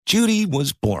Judy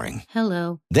was boring.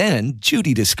 Hello. Then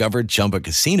Judy discovered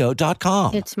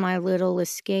ChumbaCasino.com. It's my little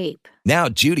escape. Now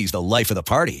Judy's the life of the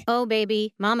party. Oh,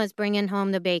 baby, mama's bringing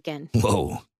home the bacon.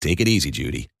 Whoa, take it easy,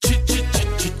 Judy.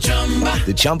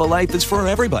 The Chumba life is for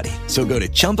everybody. So go to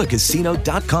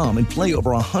ChumbaCasino.com and play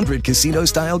over 100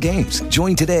 casino-style games.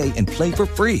 Join today and play for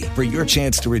free for your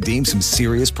chance to redeem some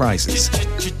serious prizes.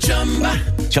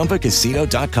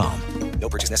 ChumbaCasino.com. No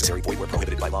purchase necessary. Void where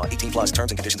prohibited by law. 18 plus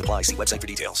terms and conditions apply. See website for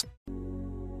details.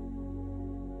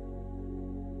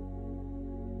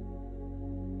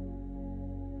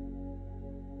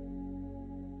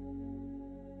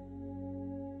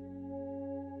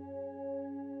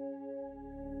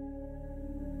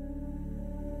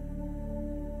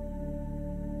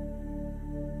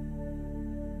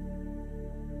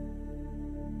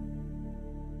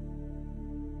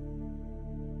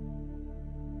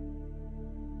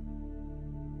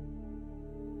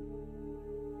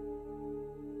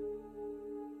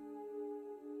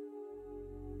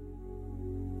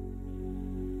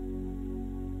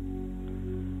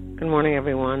 Good morning,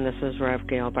 everyone. This is Rev.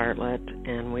 Gail Bartlett,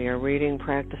 and we are reading,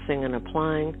 practicing, and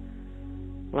applying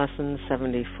Lesson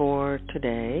 74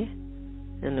 today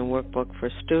in the workbook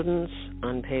for students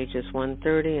on pages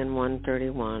 130 and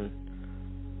 131.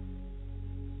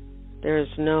 There is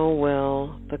no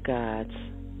will but God's.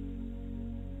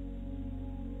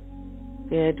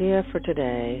 The idea for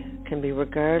today can be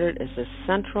regarded as a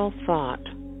central thought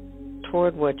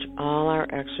toward which all our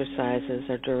exercises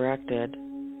are directed.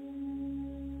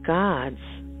 God's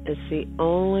is the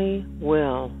only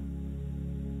will.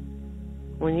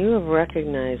 When you have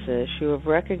recognized this, you have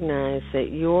recognized that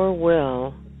your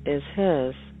will is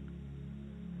His.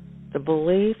 The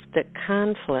belief that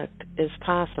conflict is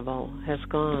possible has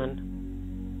gone.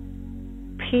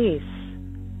 Peace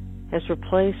has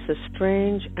replaced the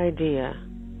strange idea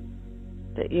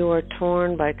that you are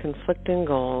torn by conflicting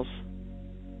goals.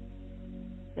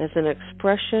 As an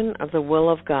expression of the will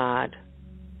of God,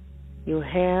 you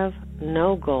have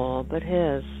no goal but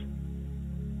His.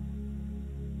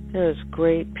 There is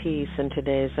great peace in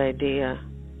today's idea,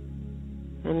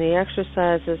 and the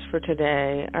exercises for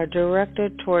today are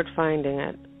directed toward finding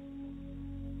it.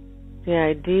 The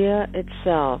idea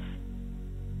itself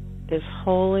is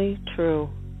wholly true.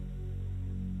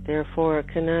 Therefore, it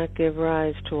cannot give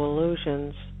rise to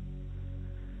illusions.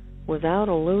 Without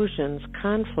illusions,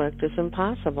 conflict is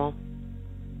impossible.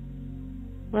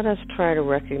 Let us try to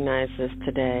recognize this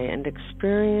today and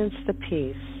experience the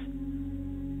peace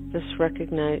this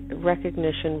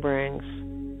recognition brings.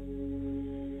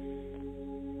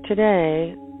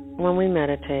 Today, when we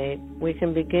meditate, we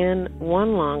can begin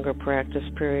one longer practice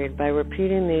period by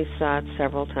repeating these thoughts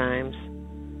several times,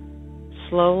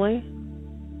 slowly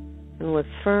and with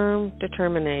firm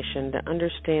determination to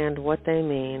understand what they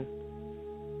mean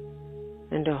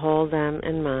and to hold them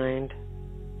in mind.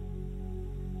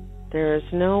 There is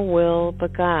no will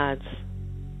but God's.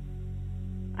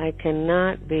 I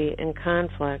cannot be in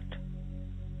conflict.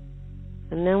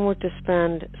 And then we're to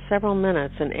spend several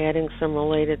minutes in adding some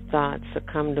related thoughts that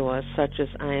come to us, such as,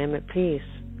 I am at peace.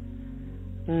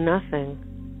 Nothing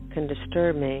can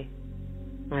disturb me.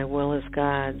 My will is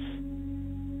God's.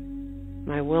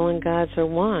 My will and God's are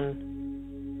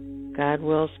one. God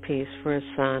wills peace for His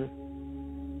Son.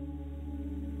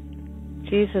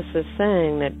 Jesus is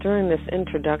saying that during this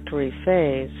introductory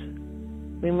phase,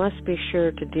 we must be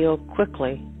sure to deal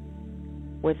quickly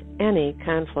with any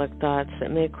conflict thoughts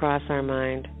that may cross our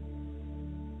mind.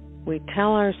 We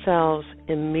tell ourselves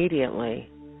immediately,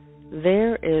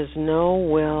 there is no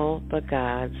will but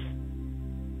God's.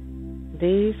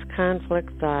 These conflict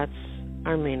thoughts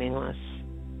are meaningless.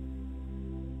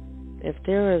 If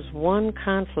there is one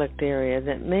conflict area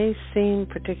that may seem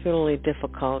particularly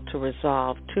difficult to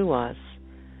resolve to us,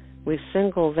 we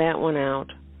single that one out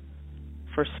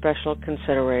for special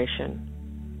consideration.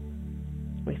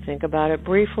 We think about it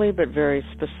briefly but very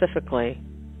specifically.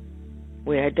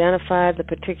 We identify the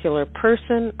particular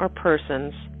person or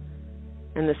persons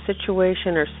and the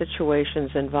situation or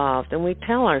situations involved, and we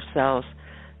tell ourselves,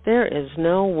 there is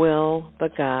no will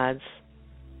but God's.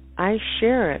 I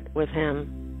share it with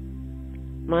Him.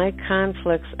 My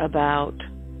conflicts about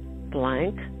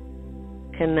blank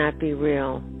cannot be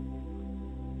real.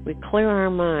 We clear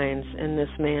our minds in this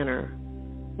manner.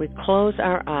 We close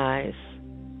our eyes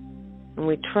and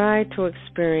we try to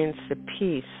experience the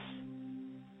peace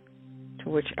to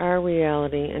which our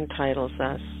reality entitles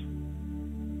us.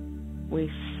 We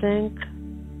sink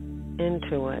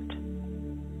into it.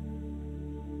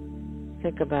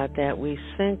 Think about that. We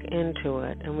sink into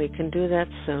it, and we can do that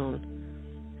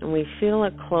soon. And we feel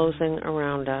it closing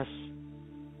around us.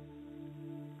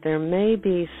 there may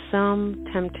be some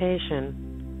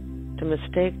temptation to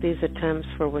mistake these attempts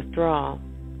for withdrawal,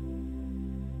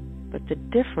 but the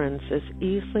difference is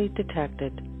easily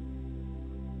detected.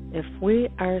 If we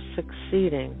are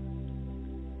succeeding,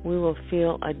 we will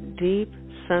feel a deep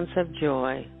sense of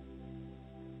joy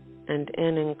and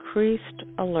an increased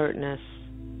alertness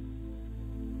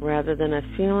rather than a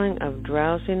feeling of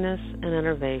drowsiness and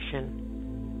enervation.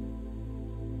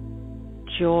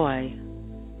 Joy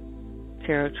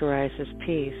characterizes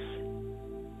peace.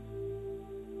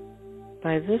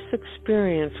 By this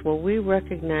experience will we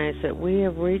recognize that we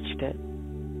have reached it,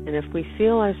 and if we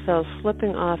feel ourselves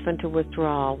slipping off into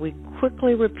withdrawal, we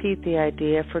quickly repeat the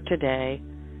idea for today,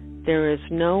 there is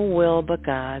no will but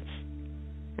God's,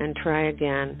 and try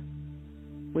again.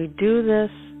 We do this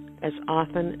as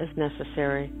often as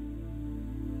necessary.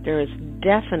 There is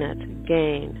definite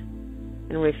gain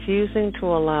in refusing to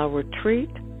allow retreat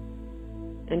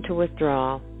into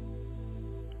withdrawal,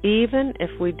 even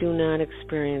if we do not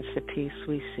experience the peace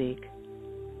we seek.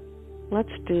 Let's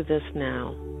do this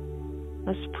now.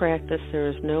 Let's practice there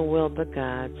is no will but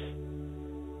God's,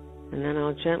 and then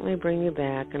I'll gently bring you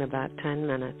back in about 10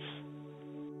 minutes.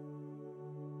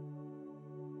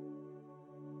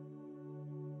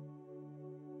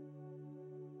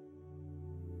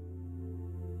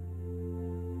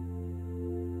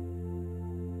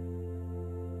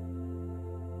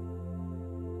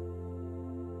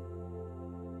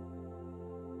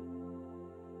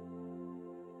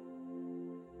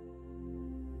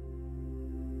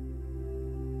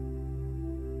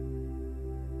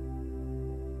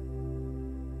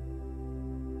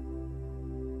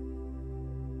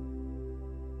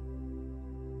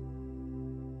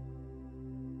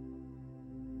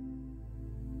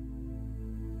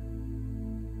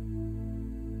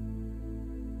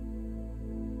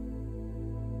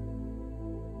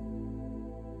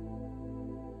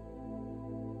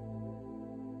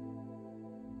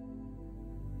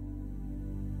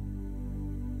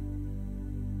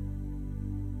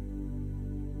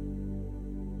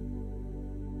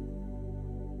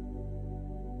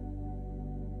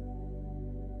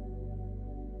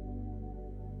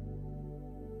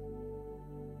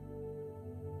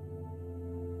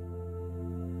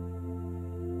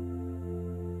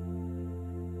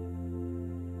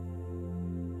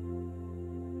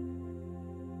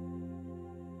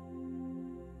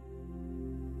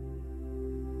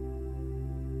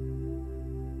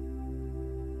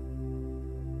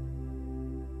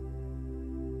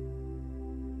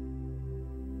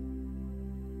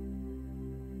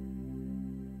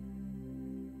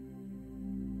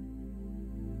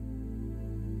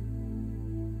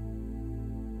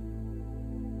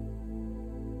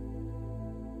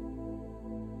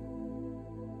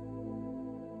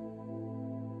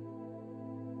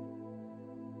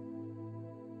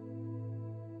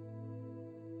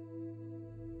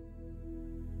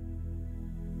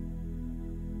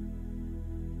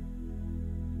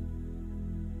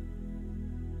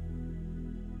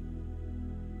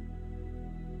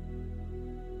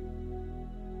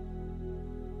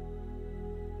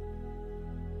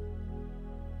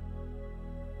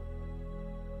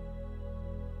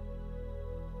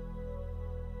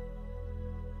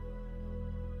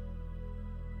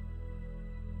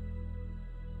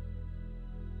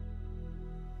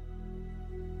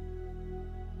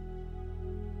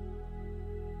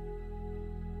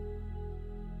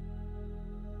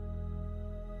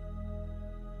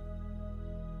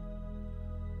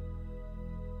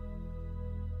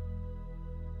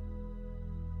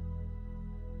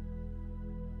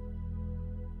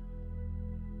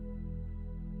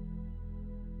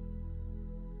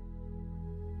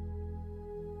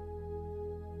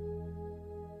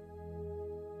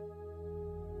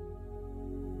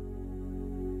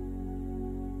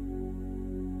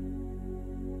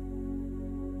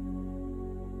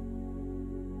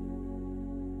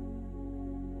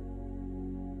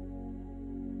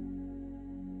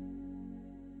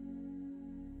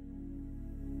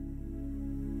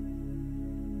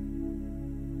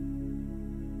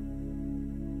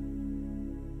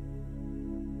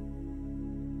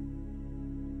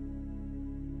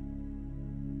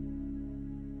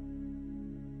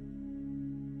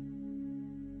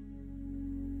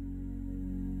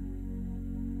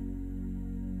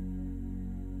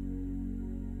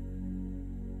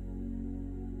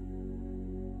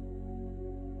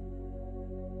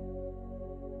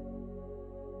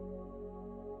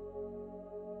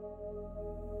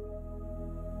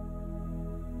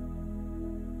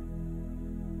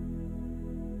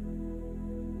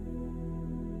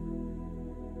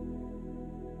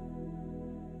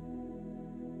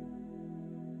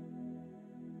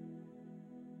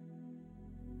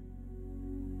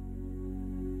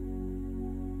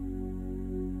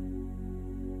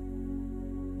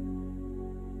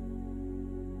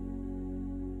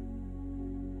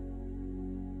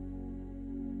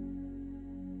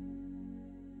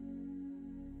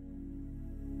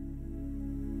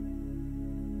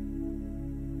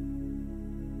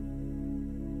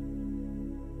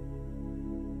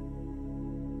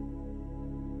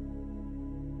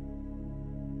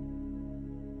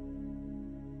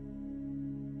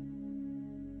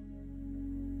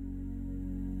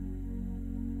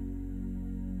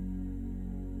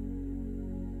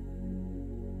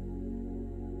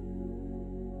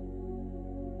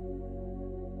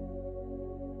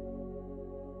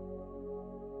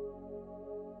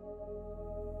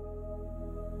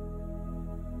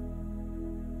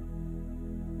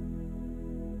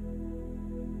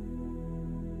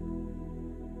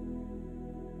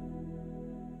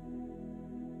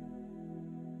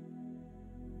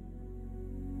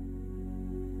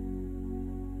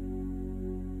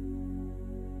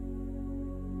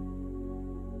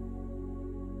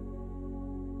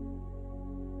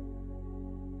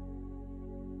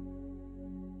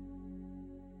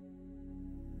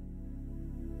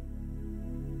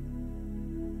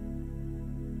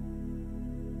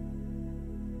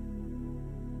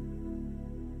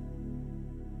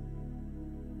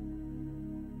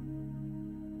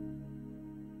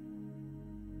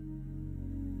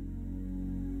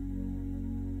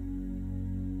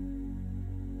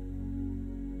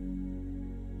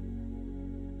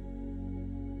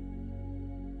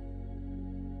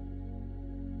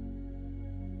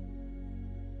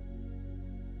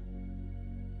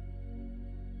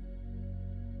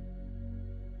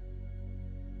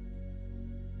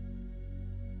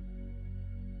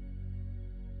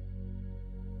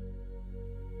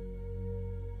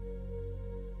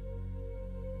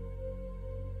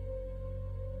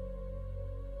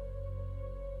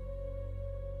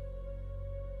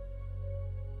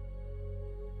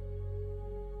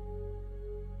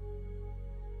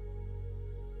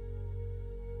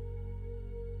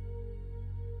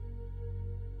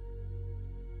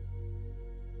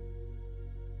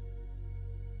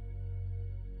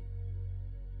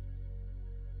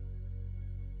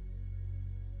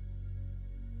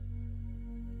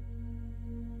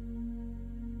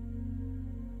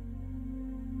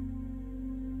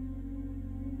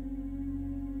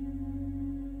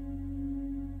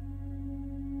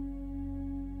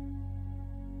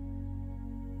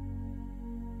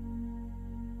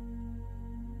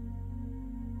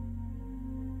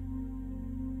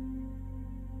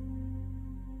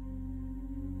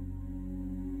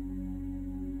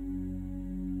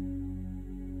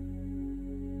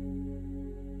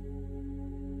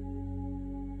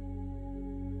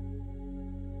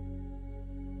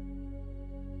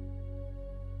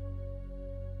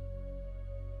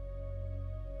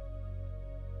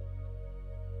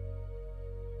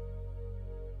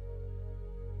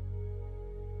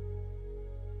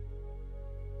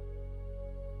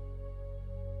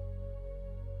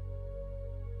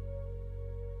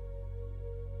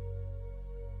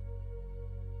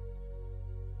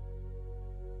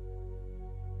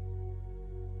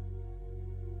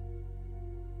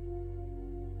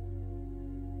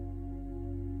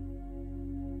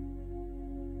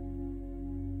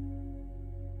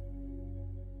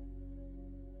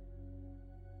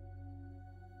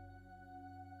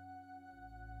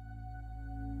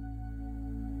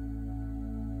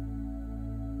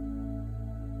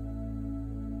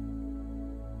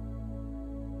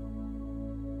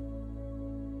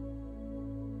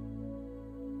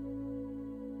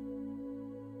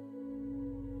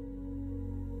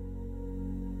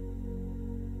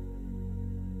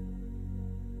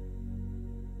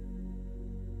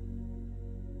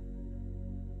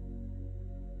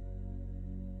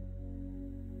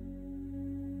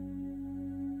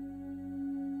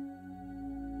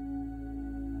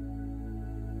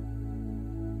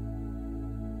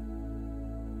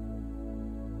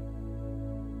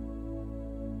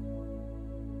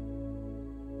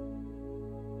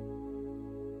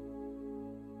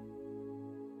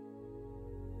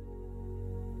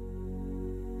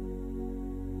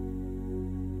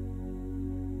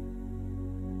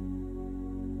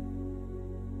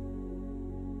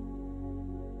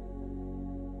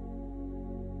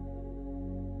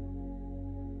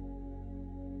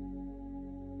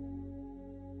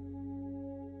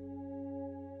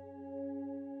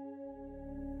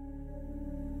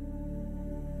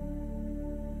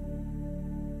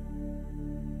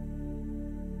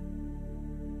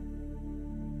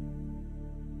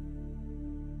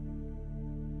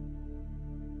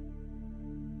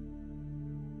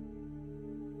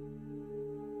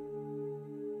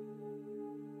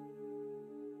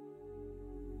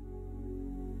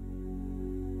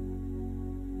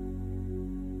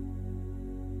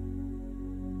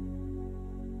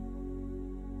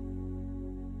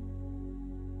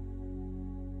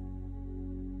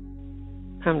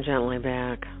 Come gently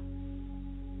back.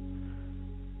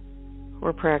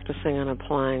 We're practicing and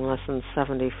applying lesson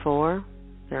 74.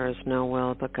 There is no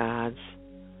will but God's.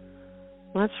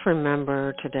 Let's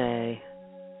remember today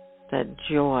that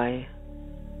joy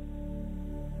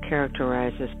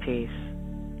characterizes peace.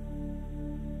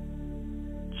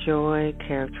 Joy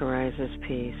characterizes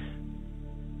peace.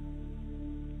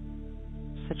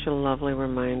 Such a lovely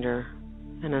reminder.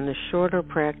 And in the shorter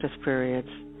practice periods,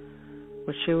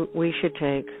 which we should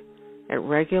take at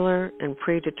regular and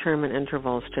predetermined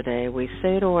intervals today, we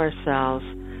say to ourselves,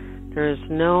 there is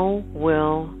no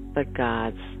will but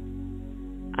God's.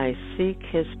 I seek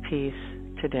His peace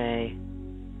today.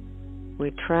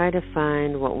 We try to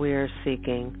find what we are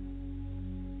seeking.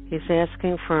 He's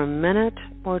asking for a minute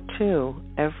or two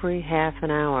every half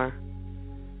an hour,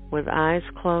 with eyes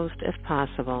closed if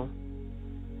possible.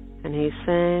 And He's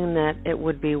saying that it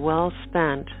would be well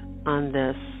spent on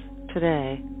this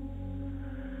today.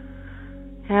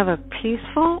 Have a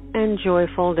peaceful and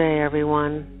joyful day,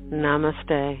 everyone.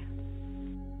 Namaste.